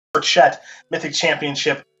Burchett, Mythic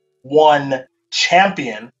Championship 1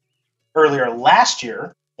 champion earlier last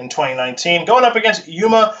year in 2019, going up against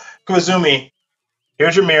Yuma Koizumi.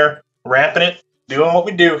 Here's your mirror, ramping it, doing what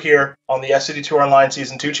we do here on the SCG Tour Online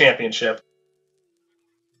Season 2 Championship.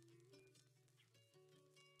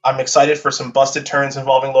 I'm excited for some busted turns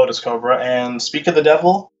involving Lotus Cobra, and speak of the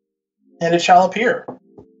devil, and it shall appear.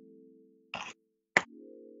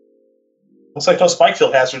 Looks like no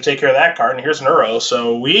Spikefield Hazard to take care of that card, and here's an Uro,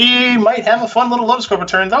 so we might have a fun little Lotus Cobra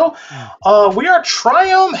turn, though. We are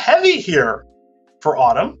Triumph heavy here for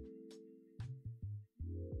Autumn.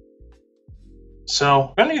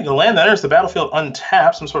 So we're going to need to land that. There's the battlefield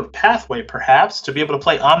untapped, some sort of pathway, perhaps, to be able to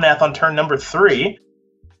play Omnath on turn number 3.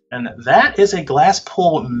 And that is a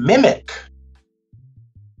Glasspool Mimic.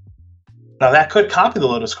 Now, that could copy the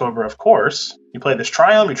Lotus Cobra, of course. You play this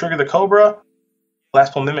Triumph, you trigger the Cobra.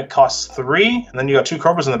 Glasspool Mimic costs 3, and then you got 2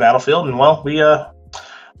 Cobras on the battlefield, and, well, we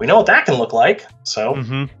know what that can look like,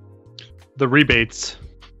 so. The rebates.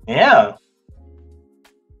 Yeah.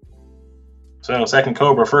 So, second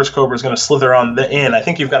Cobra. First Cobra is going to slither on the in. I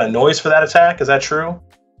think you've got a noise for that attack. Is that true?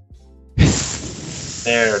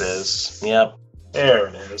 There it is. Yep. There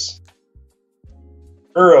it is.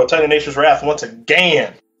 Uro, Titan Nature's Wrath once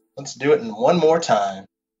again. Let's do it in one more time.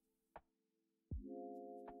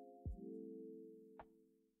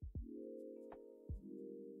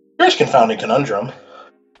 Here's Confounding Conundrum.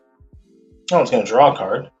 No one's going to draw a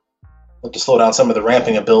card. Look to slow down some of the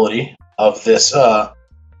ramping ability of this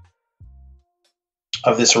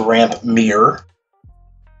ramp mirror.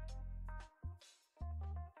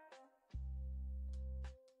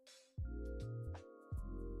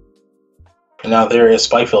 And now there is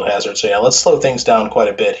Spikefield Hazard. So yeah, let's slow things down quite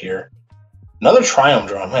a bit here. Another Triumph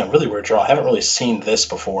draw. Man, really weird draw. I haven't really seen this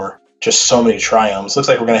before. Just so many Triumphs. Looks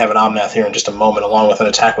like we're going to have an Omnath here in just a moment, along with an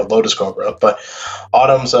attack with Lotus Cobra. But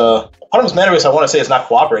Autumn's mana base, I want to say, is not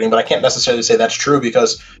cooperating, but I can't necessarily say that's true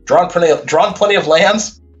because drawn plenty of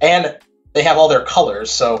lands, and they have all their colors,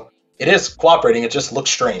 so it is cooperating. It just looks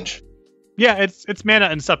strange. Yeah, it's mana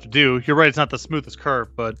and stuff to do. You're right, it's not the smoothest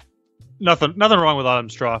curve, but nothing wrong with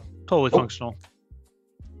Autumn's draw. Totally functional.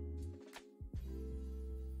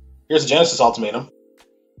 Here's the Genesis Ultimatum.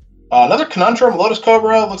 Another Conundrum, Lotus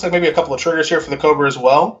Cobra. Looks like maybe a couple of triggers here for the Cobra as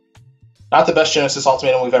well. Not the best Genesis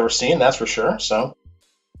Ultimatum we've ever seen, that's for sure. So,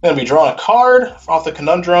 I'm going to be drawing a card off the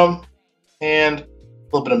Conundrum, and a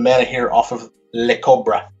little bit of mana here off of Le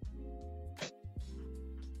Cobra.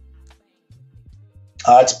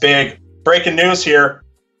 It's big. Breaking news here.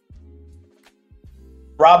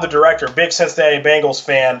 Rob, the director, big Cincinnati Bengals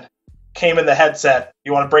fan, came in the headset.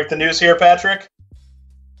 You want to break the news here, Patrick?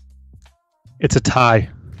 It's a tie.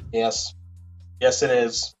 Yes. Yes, it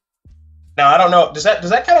is. Now, I don't know. Does that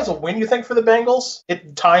count as a win, you think, for the Bengals?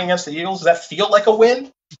 It tying against the Eagles? Does that feel like a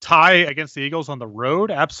win? Tie against the Eagles on the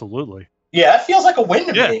road? Absolutely. Yeah, that feels like a win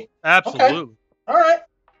to me. Absolutely. Okay. All right.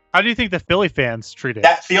 How do you think the Philly fans treat it?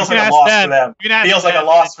 That feels like a loss for them. Feels like a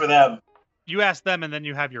loss for them. You ask them, and then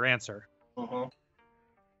you have your answer. Mm-hmm.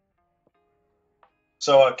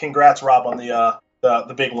 So, congrats, Rob, on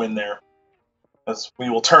the big win there. As we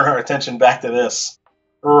will turn our attention back to this.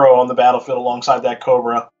 Uro on the battlefield alongside that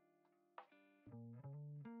Cobra.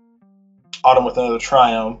 Autumn with another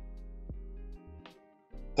Triumph.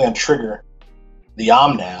 Then trigger the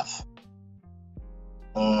Omnath.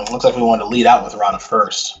 Looks like we wanted to lead out with Rana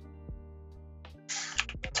first.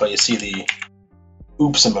 That's why you see the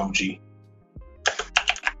oops emoji.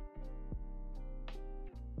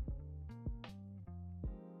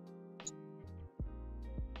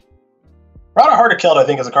 Rana Hard to Kill, I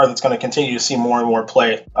think, is a card that's going to continue to see more and more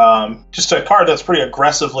play. Just a card that's pretty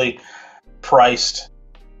aggressively priced.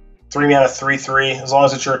 3 mana, 3/3. As long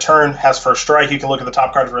as it's your turn, has first strike, you can look at the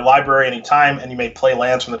top card of your library anytime, and you may play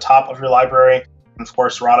lands from the top of your library. And of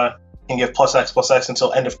course, Rana can give +X/+X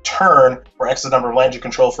until end of turn, where X is the number of lands you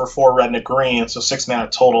control for 4 red and a green, so 6 mana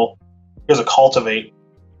total. Here's a Cultivate.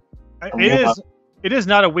 It is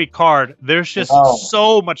not a weak card. There's just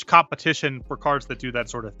so much competition for cards that do that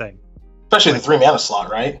sort of thing. Especially the 3 mana slot,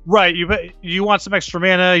 right? Right. You want some extra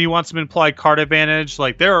mana. You want some implied card advantage.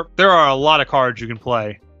 Like there are a lot of cards you can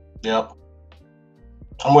play. Yep.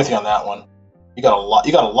 I'm with you on that one. You got a lot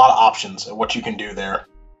of options of what you can do there.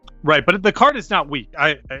 Right, but the card is not weak.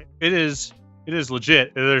 It is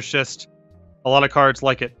legit. There's just a lot of cards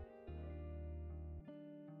like it.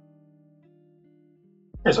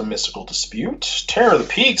 Here's a Mystical Dispute. Terror of the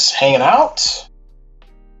Peaks hanging out.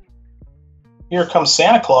 Here comes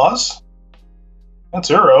Santa Claus. That's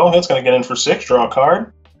Uro. That's going to get in for 6. Draw a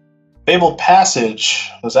card. Fabled Passage.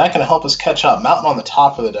 Is that going to help us catch up? Mountain on the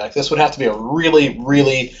top of the deck. This would have to be a really,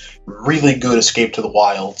 really really good Escape to the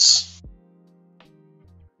Wilds.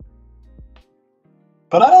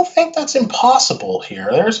 But I don't think that's impossible here.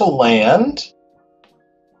 There's a land.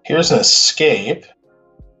 Here's an escape.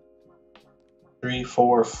 3,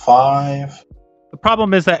 4, 5. The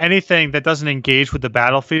problem is that anything that doesn't engage with the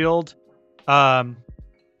battlefield,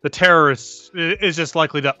 the terrorist is just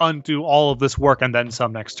likely to undo all of this work and then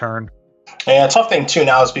some next turn. And a tough thing, too,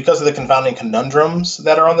 now is because of the confounding conundrums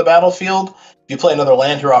that are on the battlefield, if you play another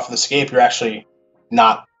land here off of the escape, you're actually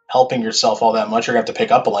not helping yourself all that much. You're going to have to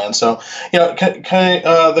pick up a land. So, the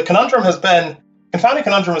Confounding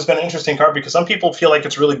Conundrum has been an interesting card because some people feel like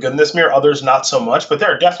it's really good in this mirror, others not so much, but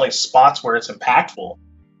there are definitely spots where it's impactful.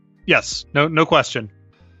 Yes, no question.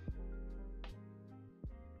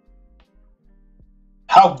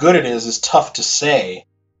 How good it is tough to say,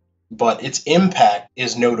 but its impact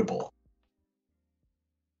is notable.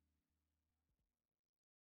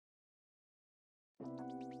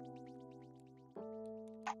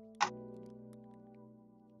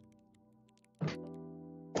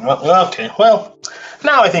 Okay, well,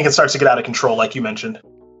 now I think it starts to get out of control, like you mentioned.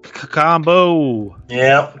 Combo.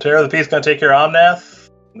 Yeah, Terror of the Peace going to take care of Omnath.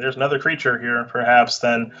 There's another creature here, perhaps.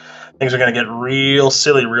 Then things are going to get real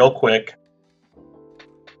silly real quick.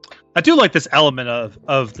 I do like this element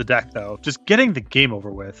of the deck, though, just getting the game over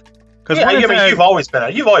with. Because you've always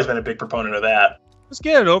been a big proponent of that. Just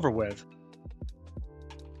get it over with.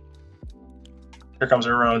 Here comes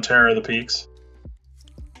our own Terror of the Peaks.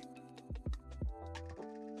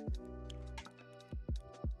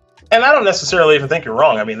 And I don't necessarily even think you're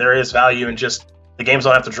wrong. I mean, there is value in just the games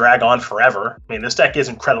don't have to drag on forever. I mean, this deck is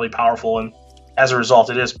incredibly powerful, and as a result,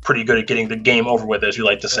 it is pretty good at getting the game over with, as you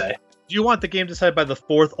like to say. Do you want the game decided by the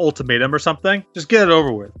 4th ultimatum or something? Just get it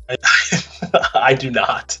over with. I do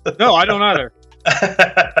not. No, I don't either. How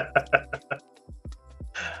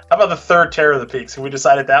about the 3rd Terror of the Peaks? Can we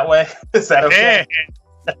decide it that way? Is that okay?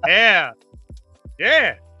 Yeah.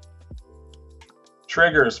 Yeah.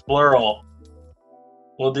 Triggers, plural.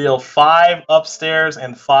 We'll deal 5 upstairs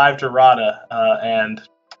and 5 to Rada, and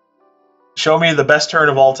show me the best turn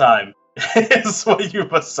of all time, is what you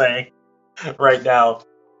were saying right now.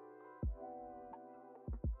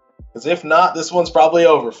 Because if not, this one's probably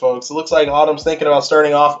over, folks. It looks like Autumn's thinking about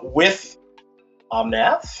starting off with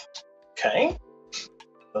Omnath. Okay.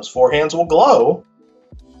 Those 4 hands will glow.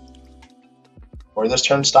 Where this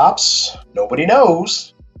turn stops, nobody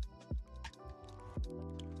knows.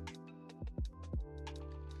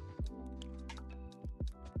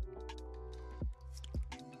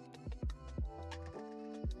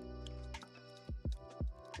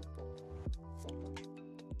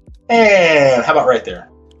 And how about right there?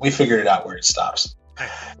 We figured it out where it stops.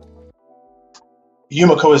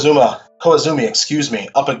 Yuma Koizumi,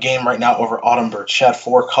 up a game right now over Autumn Burchett,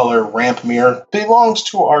 4-color ramp mirror. Belongs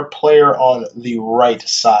to our player on the right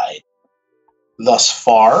side. Thus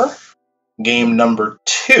far, game number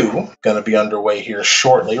 2 going to be underway here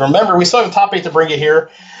shortly. Remember, we still have top 8 to bring you here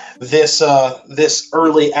this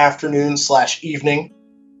early afternoon / evening.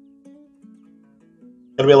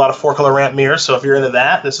 Going to be a lot of 4-color ramp mirrors, so if you're into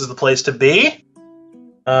that, this is the place to be.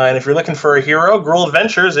 And if you're looking for a hero, Gruul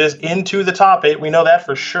Adventures is into the top 8. We know that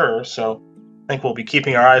for sure, so I think we'll be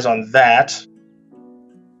keeping our eyes on that.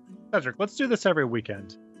 Cedric, let's do this every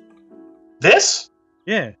weekend. This?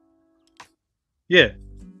 Yeah. Yeah.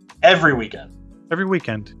 Every weekend. Every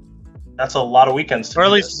weekend. That's a lot of weekends to do. Or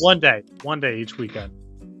at least this. one day. One day each weekend.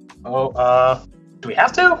 Oh, do we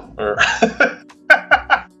have to? Or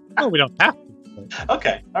No, we don't have to.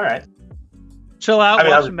 Okay, all right. Chill out,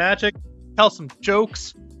 watch some Magic, tell some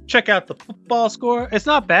jokes, check out the football score. It's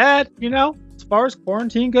not bad, as far as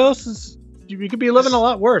quarantine goes, you could be living a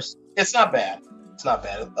lot worse. It's not bad. It's not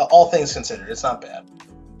bad. All things considered, it's not bad.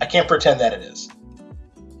 I can't pretend that it is.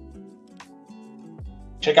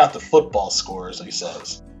 Check out the football scores, he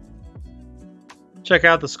says. Check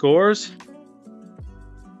out the scores?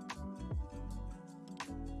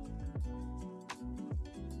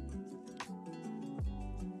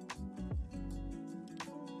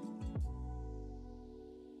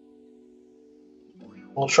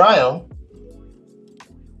 We'll try them.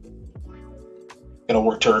 Gonna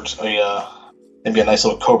work towards maybe a nice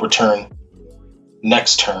little Cobra turn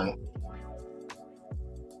next turn.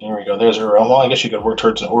 Here we go. There's Uro. Well, I guess you could work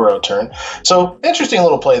towards an Uro turn. So, interesting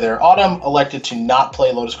little play there. Autumn elected to not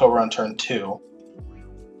play Lotus Cobra on turn 2.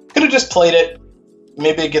 Could have just played it.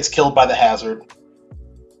 Maybe it gets killed by the hazard.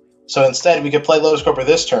 So instead, we could play Lotus Cobra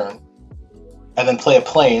this turn, and then play a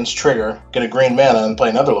Plains, trigger, get a green mana, and play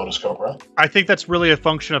another Lotus Cobra. I think that's really a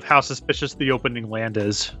function of how suspicious the opening land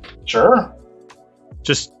is. Sure.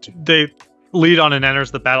 Just, they lead on and enters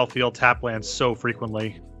the battlefield, tap lands so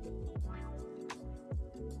frequently.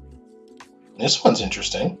 This one's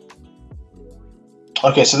interesting.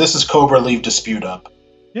 Okay, so this is Cobra leave dispute up.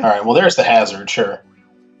 Yeah. All right, well, there's the hazard, sure.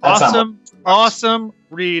 That's awesome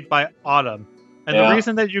read by Autumn. And the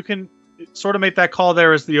reason that you can sort of make that call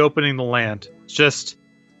there is the opening the land. It's just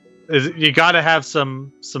you got to have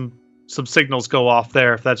some signals go off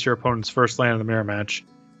there if that's your opponent's first land in the mirror match.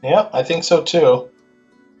 Yeah, I think so too.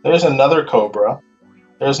 There's another Cobra.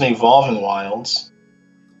 There's an Evolving Wilds.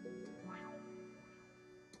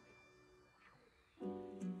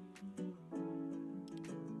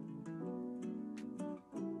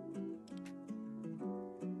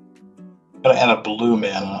 Gotta add a blue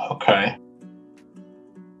mana. Okay.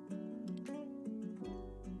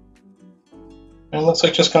 And it looks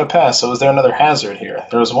like just going to pass. So is there another hazard here?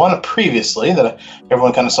 There was one previously that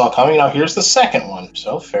everyone kind of saw coming. Now here's the second one.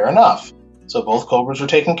 So fair enough. So both Cobras are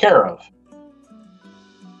taken care of.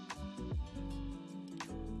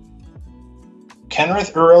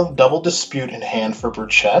 Kenrith Uro double dispute in hand for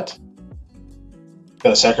Burchett.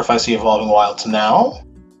 Going to sacrifice the Evolving Wilds now.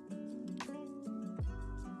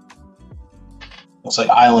 Looks like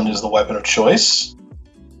Island is the weapon of choice.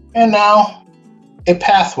 And now, a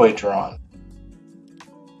pathway drawn.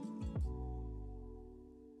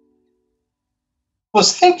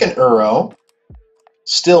 Was thinking Uro.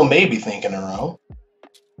 Still maybe thinking Uro.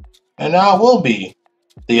 And now it will be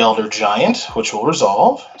the Elder Giant, which will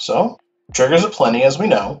resolve. So, triggers aplenty, as we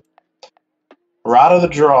know. Rod of the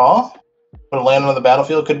draw. Put a land on the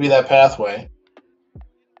battlefield, could be that pathway.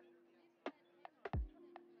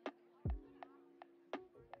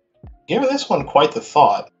 Give this one quite the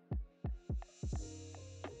thought.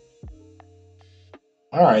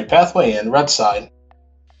 Alright, pathway in, red side.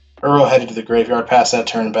 Uro headed to the graveyard, past that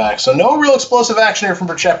turn back. So no real explosive action here from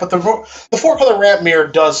Burchett, but the 4-color ramp mirror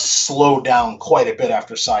does slow down quite a bit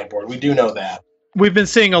after sideboard. We do know that. We've been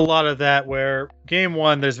seeing a lot of that where game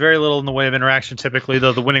one, there's very little in the way of interaction typically,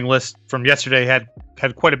 though the winning list from yesterday had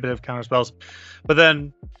quite a bit of counterspells. But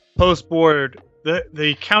then post-board,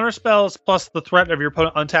 the counterspells plus the threat of your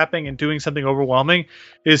opponent untapping and doing something overwhelming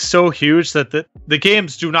is so huge that the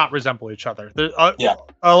games do not resemble each other.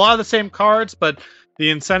 A lot of the same cards, but the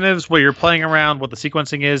incentives where you're playing around, what the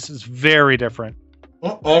sequencing is very different.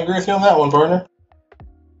 I agree with you on that one, partner.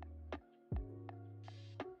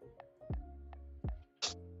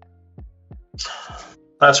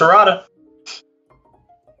 That's errata.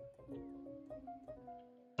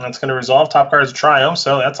 That's going to resolve. Top card is Triumph,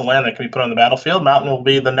 so that's a land that can be put on the battlefield. Mountain will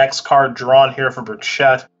be the next card drawn here for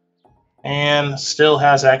Burchett. And still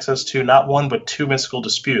has access to not one, but 2 Mystical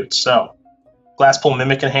Disputes. So, Glasspool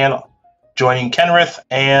Mimic in hand, joining Kenrith,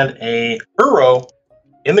 and a Uro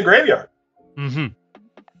in the graveyard. Mm-hmm.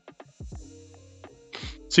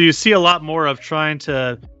 So you see a lot more of trying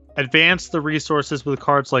to advance the resources with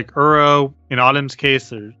cards like Uro. In Autumn's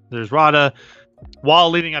case, there's Rada, while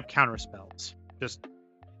leaving up counterspells. Just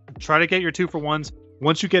try to get your 2-for-1s.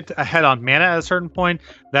 Once you get ahead on mana at a certain point,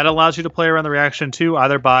 that allows you to play around the reaction too,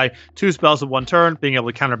 either by 2 spells in 1 turn, being able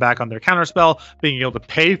to counter back on their counterspell, being able to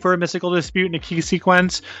pay for a Mystical Dispute in a key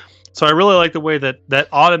sequence. So I really like the way that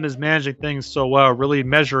Autumn is managing things so well, really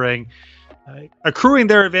measuring, accruing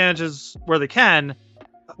their advantages where they can,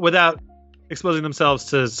 without exposing themselves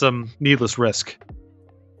to some needless risk.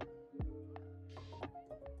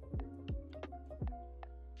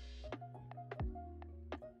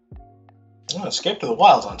 Escape to the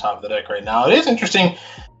Wilds on top of the deck right now. It is interesting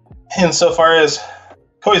insofar as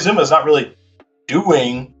Koizumi is not really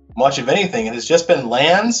doing much of anything. It has just been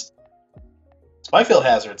lands, Spyfield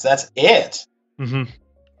hazards. That's it. Mm-hmm.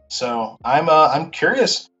 So I'm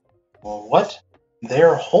curious what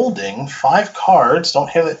they're holding. 5 cards. Don't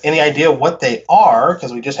have any idea what they are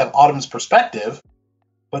because we just have Autumn's perspective,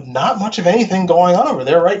 but not much of anything going on over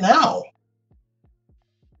there right now.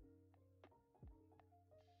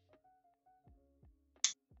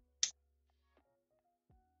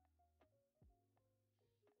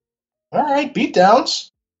 All right,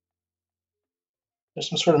 beatdowns. There's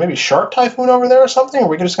some sort of maybe Shark Typhoon over there or something? Are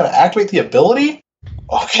we just going to activate the ability?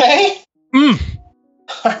 Okay. How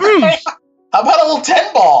about a little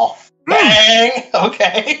 10-ball? Bang!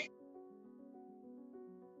 Okay.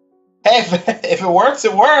 Hey, if it works,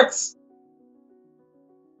 it works.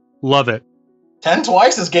 Love it. 10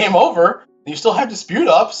 twice is game over. You still have dispute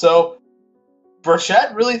up, so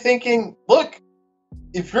Burchett really thinking, look,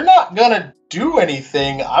 if you're not going to do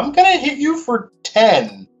anything, I'm going to hit you for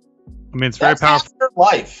 10. I mean, it's very powerful.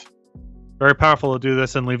 Life. Very powerful to do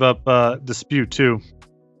this and leave up dispute, too.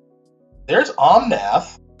 There's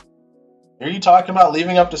Omnath. Here you talking about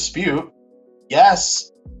leaving up dispute.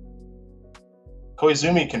 Yes.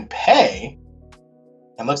 Koizumi can pay.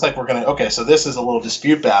 And looks like we're going to... Okay, so this is a little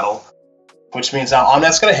dispute battle. which means now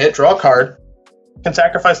Omnat's going to hit, draw a card, can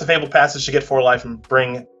sacrifice the Fabled Passage to get 4 life and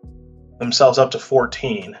bring themselves up to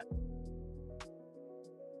 14.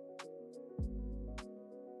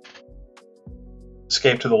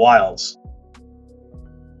 Escape to the wilds.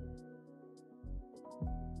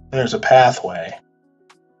 There's a pathway.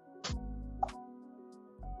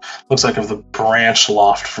 Looks like of the branch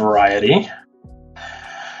loft variety.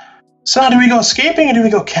 So do we go escaping or do we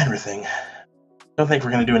go Kenrithing? Don't think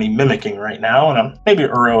we're going to do any mimicking right now, and maybe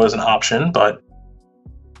Uro is an option, but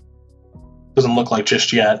doesn't look like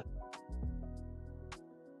just yet.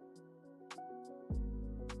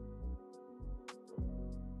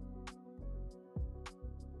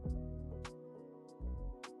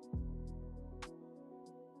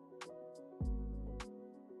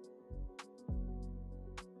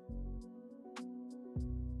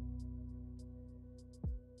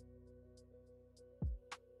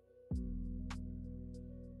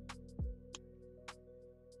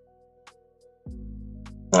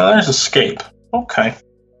 Well, there's escape. Okay.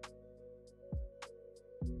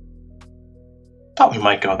 Thought we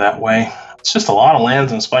might go that way. It's just a lot of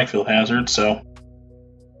lands and Spikefield Hazard, so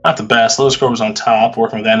not the best. Low score was on top,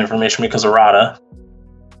 working with that information because of Rada.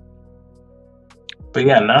 But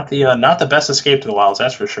yeah, not the best escape to the wilds,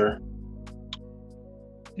 that's for sure.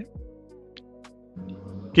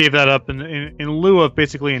 Gave that up in lieu of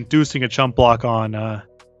basically inducing a chump block on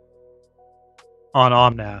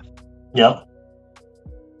Omnath. Yep.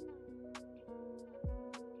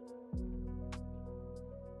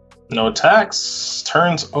 No attacks,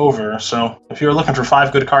 turns over. So if you were looking for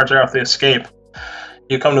 5 good cards right off the escape,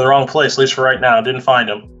 you come to the wrong place, at least for right now. Didn't find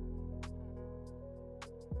them.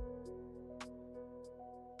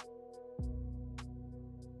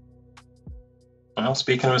 Well,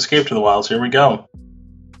 speaking of escape to the wilds, here we go.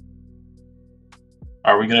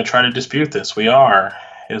 Are we going to try to dispute this? We are.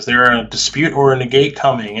 Is there a dispute or a negate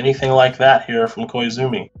coming? Anything like that here from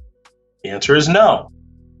Koizumi? The answer is no.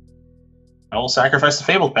 I will sacrifice the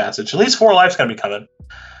Fabled Passage. At least 4 life's going to be coming.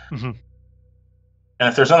 Mm-hmm. And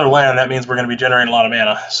if there's another land, that means we're going to be generating a lot of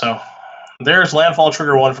mana. So there's Landfall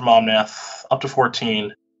Trigger 1 from Omnath, up to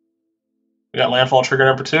 14. We got Landfall Trigger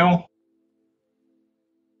number 2.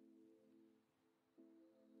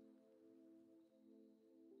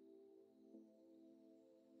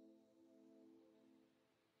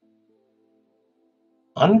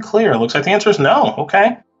 Unclear. Looks like the answer is no.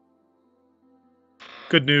 Okay.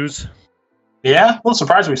 Good news. Yeah, a little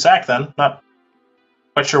surprised we sacked then. Not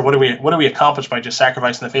quite sure what do we accomplish by just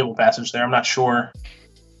sacrificing the Fabled Passage there. I'm not sure.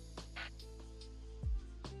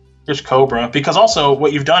 Here's Cobra. Because also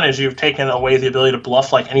what you've done is you've taken away the ability to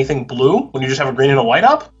bluff like anything blue when you just have a green and a white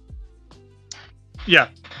up. Yeah.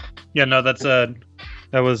 Yeah, no, that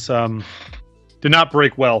was did not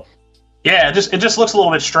break well. Yeah, it just looks a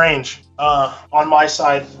little bit strange on my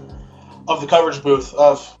side of the coverage booth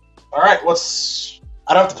of, all right,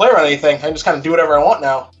 I don't have to play around anything. I can just kind of do whatever I want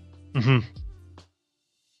now. Mm-hmm.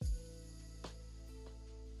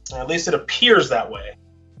 At least it appears that way.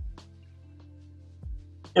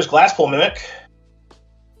 Here's Glasspool Mimic.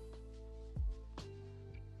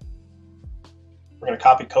 We're going to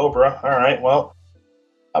copy Cobra. All right, well,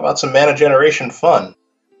 how about some mana generation fun?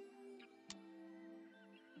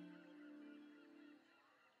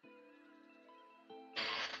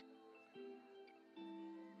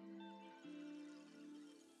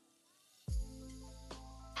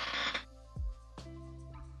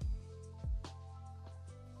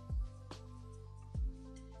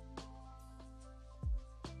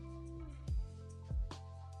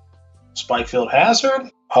 Spikefield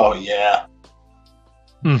Hazard? Oh, yeah.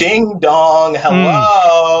 Ding dong,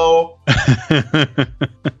 hello!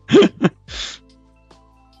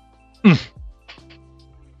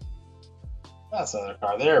 That's another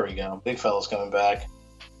card. There we go. Big fella's coming back.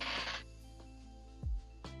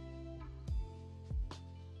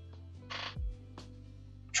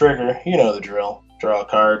 Trigger, you know the drill. Draw a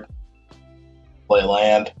card. Play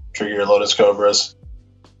land. Trigger your Lotus Cobras.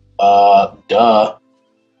 Duh.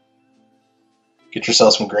 Get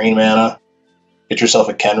yourself some green mana. Get yourself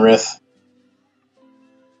a Kenrith.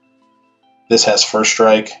 This has first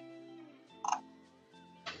strike.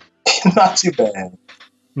 Not too bad.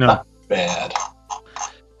 No. Not bad.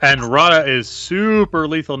 And Rada is super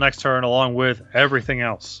lethal next turn along with everything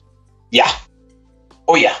else. Yeah.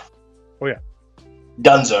 Oh, yeah. Oh, yeah.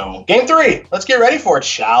 Dunzo. Game 3. Let's get ready for it,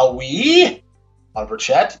 shall we? On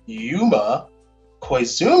Burchett, Yuma,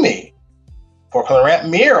 Koizumi, Four-Color Ramp,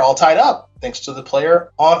 Mir, all tied up. Thanks to the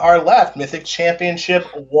player on our left, Mythic Championship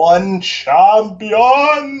 1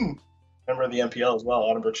 champion. Member of the MPL as well,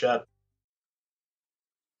 on Burchett.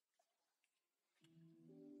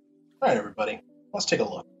 All right, everybody. Let's take a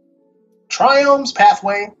look. Triomes,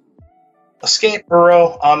 Pathway, Escape,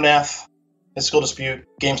 Uro, Omnath, Mystical Dispute.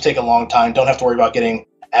 Games take a long time. Don't have to worry about getting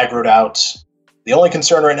aggroed out. The only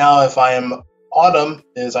concern right now, if I am Autumn,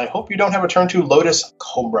 is I hope you don't have a turn 2 Lotus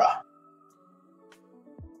Cobra.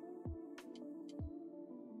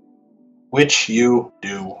 Which you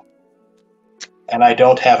do. And I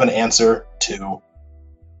don't have an answer to.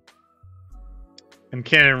 And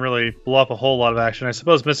can't even really blow up a whole lot of action. I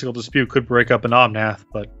suppose Mystical Dispute could break up an Omnath,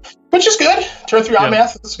 but which is good. Turn 3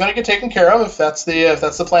 Omnath is going to get taken care of if that's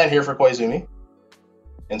the plan here for Koizumi.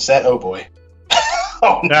 Instead, oh boy,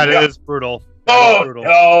 that is brutal.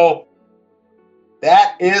 No,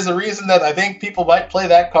 that is a reason that I think people might play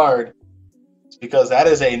that card. It's because that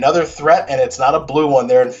is another threat, and it's not a blue one.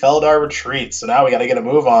 They're in Feldar Retreat, so now we got to get a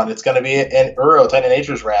move on. It's going to be an Uro, Titan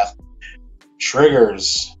Nature's Wrath.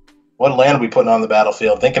 Triggers. What land are we putting on the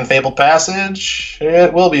battlefield? Thinking Fabled Passage?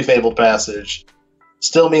 It will be Fabled Passage.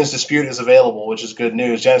 Still means Dispute is available, which is good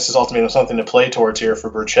news. Genesis Ultimatum is something to play towards here for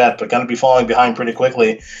Burchett, but going to be falling behind pretty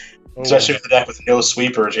quickly, especially with the deck with no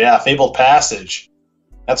sweepers. Yeah, Fabled Passage.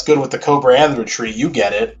 That's good with the Cobra and the Retreat. You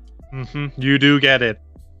get it. Mm-hmm. You do get it.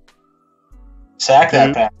 Sack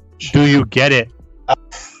that passage. Do you get it?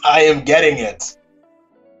 I am getting it.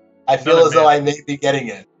 I feel as though I may be getting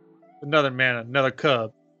it. Another mana, another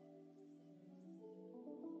cub.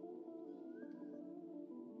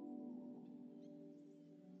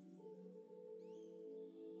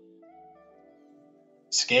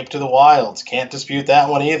 Escape to the Wilds. Can't dispute that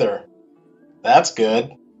one either. That's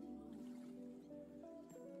good.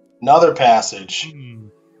 Another passage.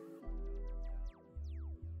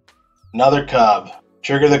 Another cub.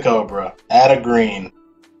 Trigger the Cobra. Add a green.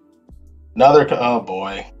 Another oh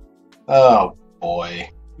boy. Oh boy.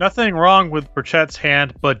 Nothing wrong with Burchett's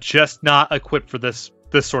hand, but just not equipped for this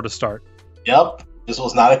sort of start. Yep. This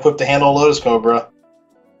was not equipped to handle Lotus Cobra.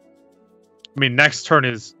 I mean, next turn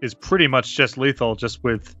is pretty much just lethal, just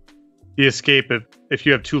with the escape if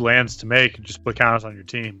you have 2 lands to make and just put counters on your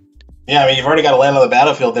team. Yeah, I mean, you've already got a land on the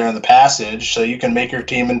battlefield there in the passage, so you can make your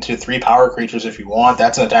team into 3 power creatures if you want.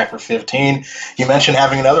 That's an attack for 15. You mentioned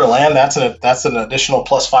having another land. That's an additional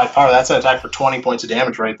 +5 power. That's an attack for 20 points of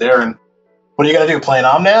damage right there. And what are you going to do? Play an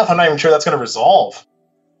Omnath? I'm not even sure that's going to resolve.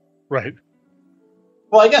 Right.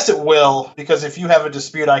 Well, I guess it will, because if you have a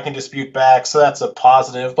dispute, I can dispute back, so that's a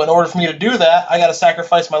positive. But in order for me to do that, I got to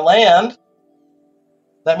sacrifice my land.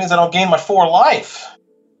 That means I don't gain my 4 life.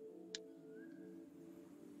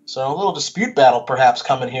 So a little dispute battle perhaps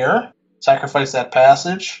coming here. Sacrifice that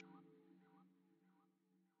passage.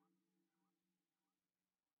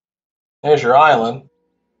 There's your island.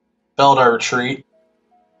 Feldar Retreat.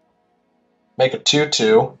 Make a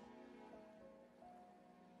 2/2.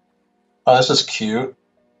 Oh, this is cute.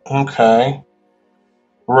 Okay.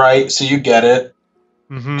 Right, so you get it.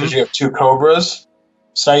 Because you have 2 Cobras.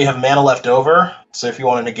 So now you have mana left over. So if you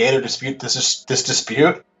want to negate or dispute this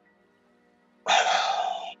dispute.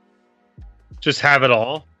 Just have it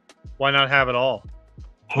all. Why not have it all?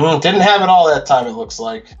 Didn't have it all that time, it looks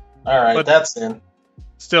like. All right, but that's in.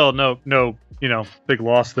 Still, no, big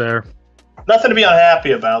loss there. Nothing to be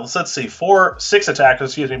unhappy about. Let's see. 6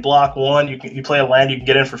 attackers, block 1. You play a land, you can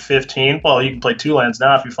get in for 15. Well, you can play 2 lands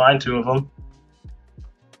now if you find 2 of them.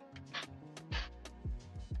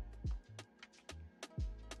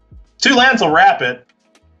 Two lands will wrap it.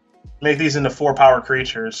 Make these into 4 power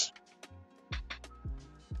creatures. I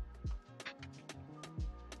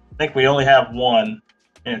think we only have 1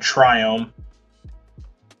 in a Triome.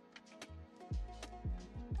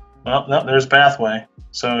 Well, no, there's Pathway.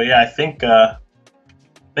 So yeah, I think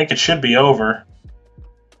it should be over.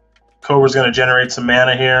 Cobra's going to generate some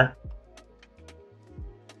mana here.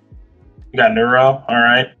 You got Neuro, all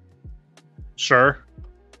right. Sure.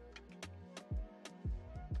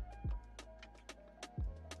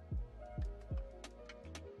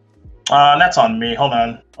 That's on me. Hold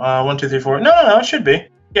on. 1, 2, 3, 4. No, it should be.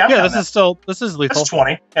 Yeah, this is lethal. That's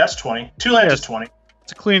 20. Yeah, that's 20. 2 lands is 20.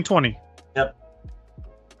 It's a clean 20. Yep.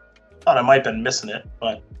 Thought I might have been missing it,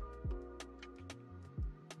 but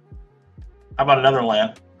how about another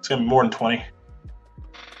land? It's gonna be more than 20.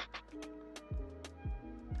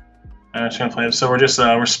 I'm just gonna play it. So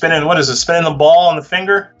we're spinning. What is it? Spinning the ball on the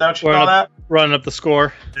finger? Is that what you call that? Running up the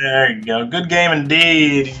score. There you go. Good game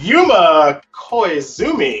indeed. Yuma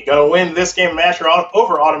Koizumi gonna win this game match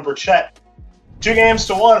over Autumn Burchett.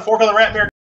 2-1, 4-color Rat Mirror.